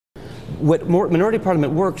what minority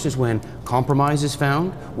parliament works is when compromise is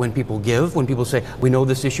found, when people give, when people say, we know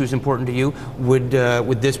this issue is important to you, would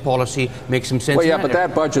this policy make some sense? Well, yeah, but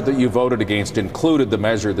that budget that you voted against included the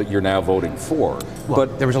measure that you're now voting for. Well,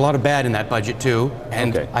 but there was a lot of bad in that budget too,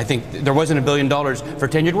 and I think there wasn't $1 billion for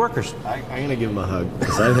tenured workers. I'm going to give him a hug,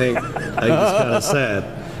 because I think it's kind of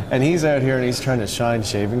sad. And he's out here and he's trying to shine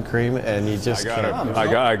shaving cream, and he just can't.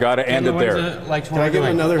 I got to end it there. Can I give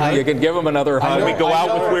him another hug? You can give him another hug. We go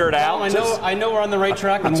out with Weird Al. I know we're on the right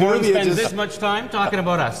track, and Warren spends this much time talking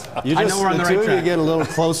about us. I know we're on the right track. You get a little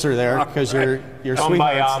closer there, because you're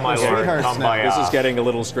sweethearts now. This is getting a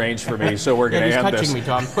little strange for me, so we're going to end this. He's touching me,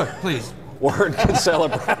 Tom. Quick, please. Warren Kinsella,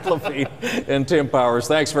 Brad Lavigne, and Tim Powers,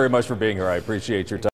 thanks very much for being here. I appreciate your time.